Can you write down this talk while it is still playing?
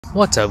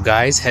What's up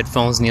guys,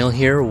 Headphones Neil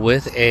here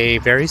with a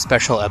very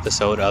special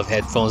episode of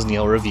Headphones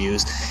Neil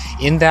Reviews,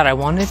 in that I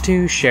wanted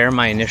to share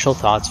my initial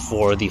thoughts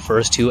for the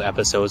first two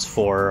episodes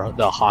for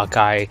the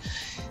Hawkeye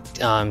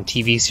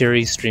TV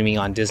series streaming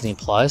on Disney+.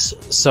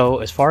 So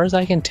as far as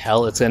I can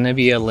tell, it's going to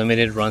be a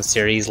limited run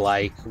series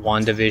like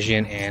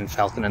WandaVision and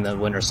Falcon and the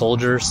Winter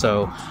Soldier.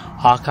 So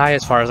Hawkeye,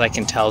 as far as I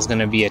can tell, is going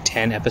to be a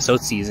 10 episode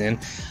season.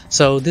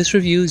 So this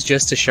review is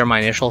just to share my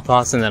initial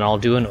thoughts, and then I'll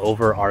do an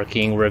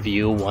overarching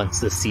review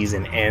once the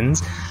season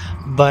ends.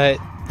 But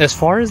as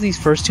far as these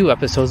first two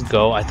episodes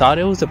go, I thought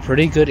it was a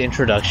pretty good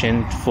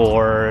introduction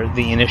for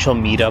the initial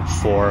meetup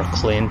for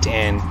Clint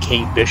and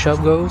Kate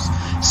Bishop goes.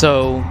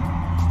 So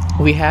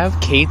we have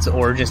Kate's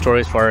origin story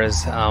as far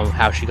as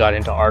how she got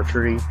into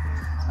archery,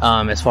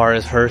 as far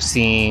as her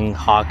seeing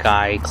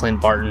Hawkeye,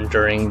 Clint Barton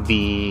during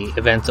the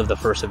events of the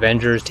first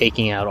Avengers,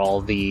 taking out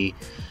all the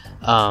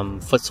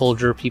foot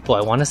soldier people.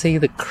 I want to say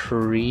the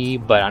Kree,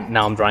 but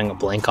now I'm drawing a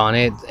blank on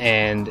it,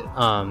 and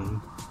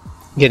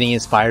getting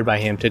inspired by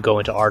him to go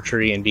into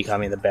archery and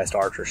becoming the best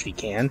archer she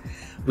can.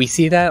 We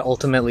see that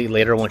ultimately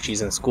later when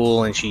she's in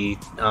school and she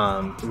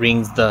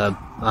rings the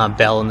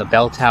bell in the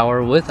bell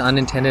tower with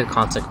unintended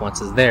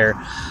consequences there.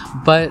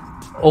 But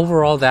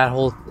overall, that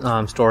whole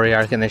story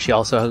arc, and then she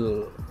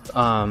also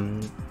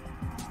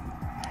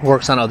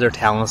works on other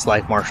talents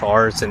like martial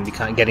arts and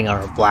getting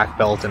her black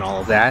belt and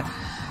all of that.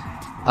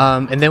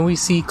 And then we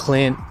see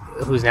Clint,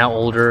 who's now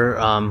older,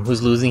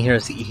 who's losing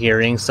his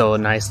hearing, so a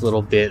nice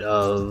little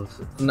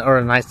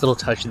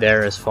touch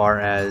there as far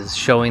as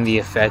showing the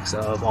effects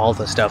of all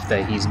the stuff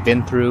that he's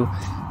been through,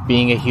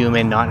 being a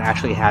human, not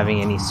actually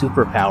having any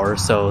superpowers,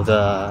 so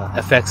the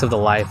effects of the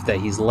life that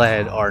he's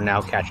led are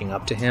now catching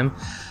up to him.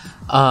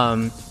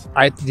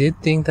 I did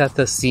think that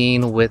the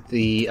scene with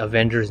the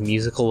Avengers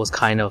musical was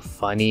kind of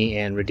funny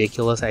and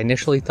ridiculous. I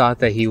initially thought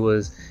that he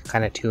was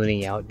kind of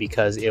tuning out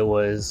because it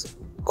was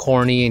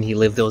corny and he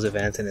lived those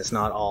events and it's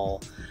not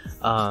all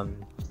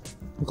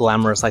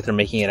glamorous like they're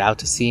making it out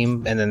to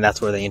seem, and then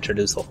that's where they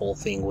introduce the whole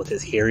thing with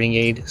his hearing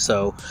aid,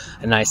 so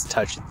a nice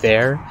touch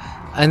there.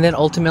 And then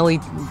ultimately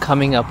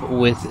coming up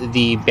with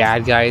the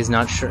bad guys,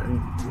 not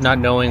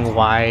knowing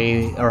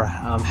why or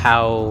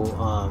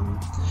how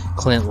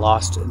Clint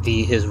lost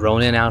his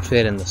Ronin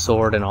outfit and the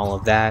sword and all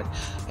of that,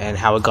 and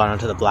how it got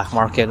onto the black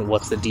market.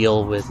 What's the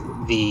deal with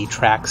the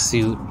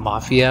Tracksuit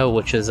Mafia,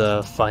 which is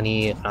a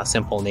funny, if not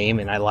simple name,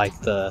 and I like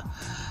the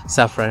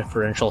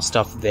self-referential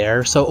stuff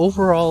there. So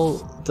overall,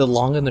 the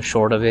long and the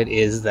short of it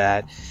is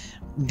that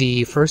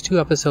the first two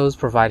episodes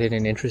provided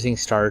an interesting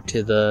start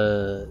to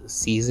the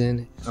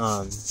season.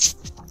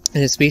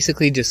 And it's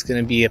basically just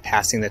going to be a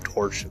passing the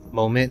torch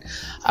moment.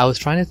 I was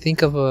trying to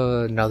think of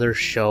another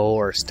show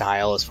or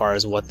style as far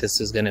as what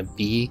this is going to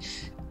be.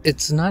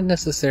 It's not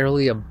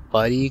necessarily a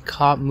buddy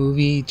cop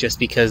movie, just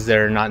because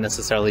they're not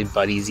necessarily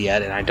buddies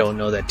yet, and I don't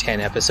know that 10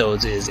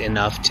 episodes is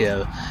enough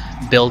to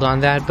build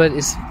on that. But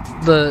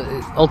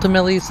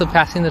ultimately it's the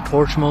passing the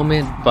torch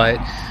moment.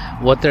 But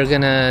what they're going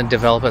to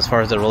develop as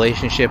far as the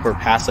relationship or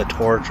pass the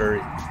torch,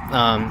 or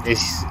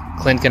is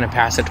Clint going to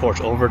pass the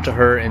torch over to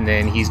her, and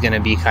then he's going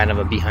to be kind of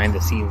a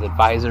behind-the-scenes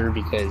advisor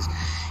because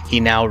he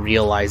now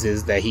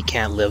realizes that he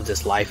can't live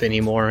this life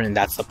anymore, and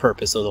that's the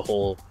purpose of the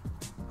whole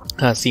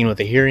scene with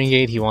the hearing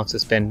aid. He wants to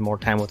spend more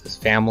time with his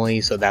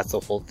family, so that's the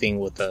whole thing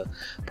with the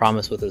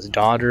promise with his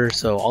daughter,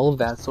 so all of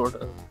that sort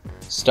of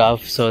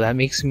stuff. So that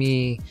makes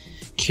me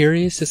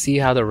curious to see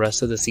how the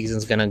rest of the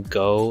season's going to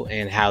go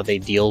and how they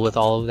deal with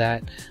all of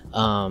that,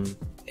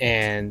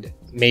 and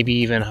maybe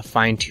even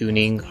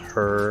fine-tuning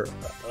her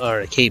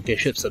or Kate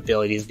Bishop's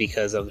abilities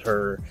because of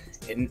her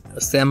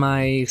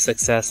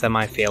semi-success,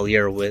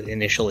 semi-failure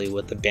initially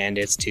with the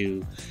bandits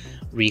to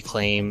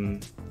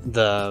reclaim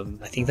the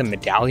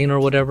medallion or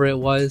whatever it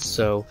was.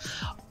 So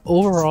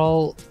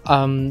overall,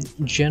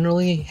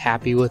 generally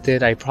happy with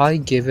it. I probably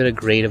give it a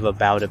grade of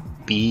about a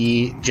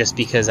B, just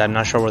because I'm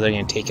not sure where they're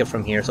going to take it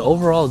from here. So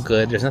overall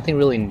good. There's nothing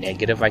really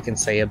negative I can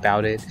say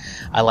about it.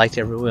 I liked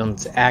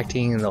everyone's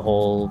acting and the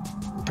whole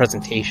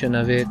presentation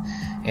of it,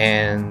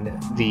 and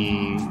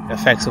the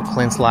effects of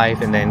Clint's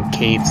life, and then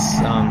Kate's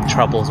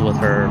troubles with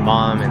her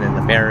mom, and then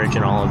the marriage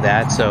and all of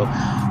that. So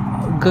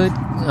good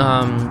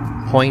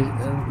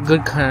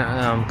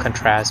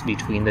contrast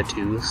between the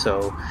two.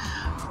 So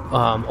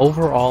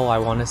overall, I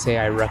want to say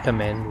I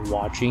recommend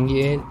watching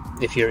it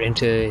if you're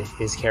into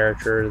his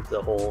character,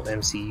 the whole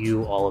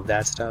MCU, all of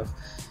that stuff.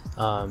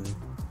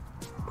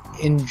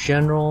 In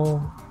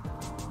general,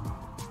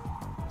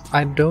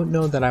 I don't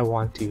know that I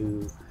want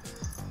to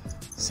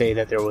say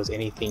that there was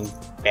anything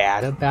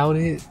bad about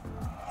it.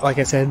 Like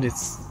I said,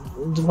 it's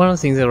one of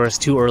those things that was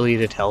too early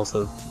to tell,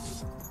 so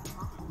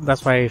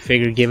that's why I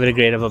figured give it a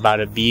grade of about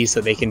a B, so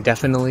they can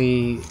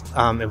definitely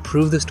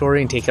improve the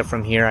story and take it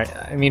from here.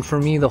 I mean, for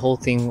me, the whole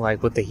thing,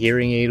 like with the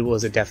hearing aid,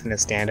 was a definite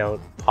standout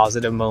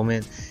positive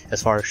moment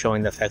as far as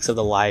showing the effects of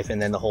the life, and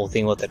then the whole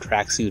thing with the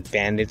tracksuit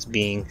bandits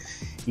being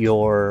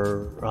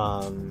your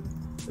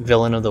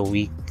villain of the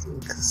week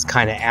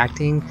kind of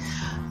acting.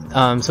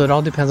 So it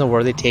all depends on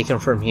where they take him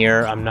from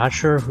here. I'm not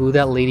sure who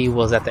that lady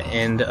was at the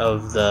end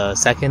of the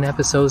second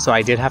episode, so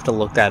I did have to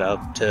look that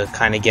up to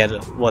kind of get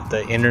what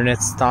the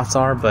internet's thoughts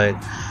are, but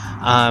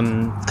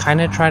I'm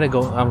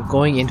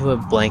going into it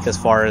blank as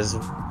far as,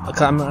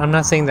 I'm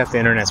not saying that the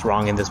internet's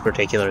wrong in this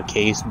particular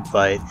case,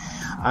 but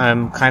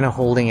I'm kind of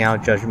holding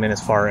out judgment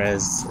as far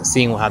as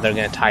seeing how they're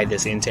going to tie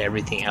this into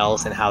everything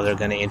else and how they're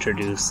going to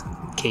introduce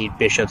Kate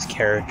Bishop's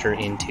character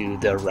into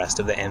the rest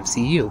of the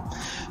MCU.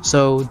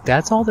 So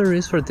that's all there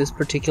is for this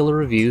particular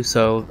review.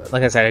 So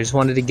like I said, I just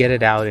wanted to get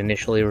it out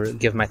initially,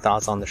 give my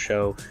thoughts on the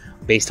show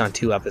based on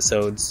 2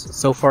 episodes.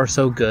 So far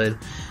so good.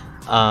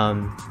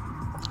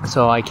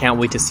 So I can't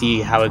wait to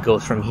see how it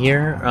goes from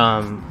here.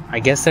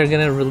 I guess they're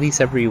going to release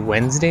every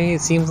Wednesday,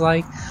 it seems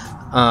like.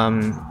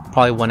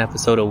 Probably 1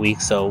 episode a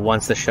week, so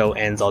once the show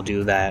ends, I'll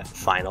do that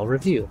final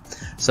review.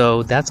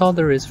 So that's all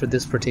there is for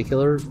this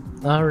particular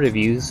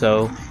review.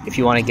 So if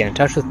you want to get in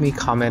touch with me,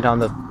 comment on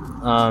the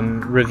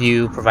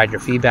review, provide your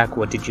feedback,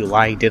 what did you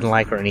like, didn't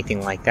like, or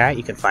anything like that,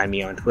 you can find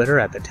me on Twitter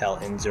at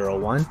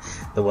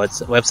s01ep01. The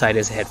website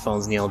is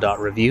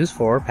headphonesneil.reviews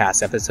for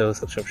past episodes,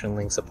 subscription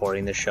links,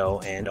 supporting the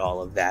show, and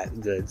all of that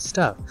good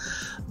stuff.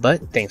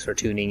 But thanks for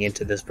tuning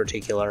into this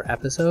particular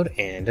episode,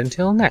 and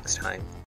until next time.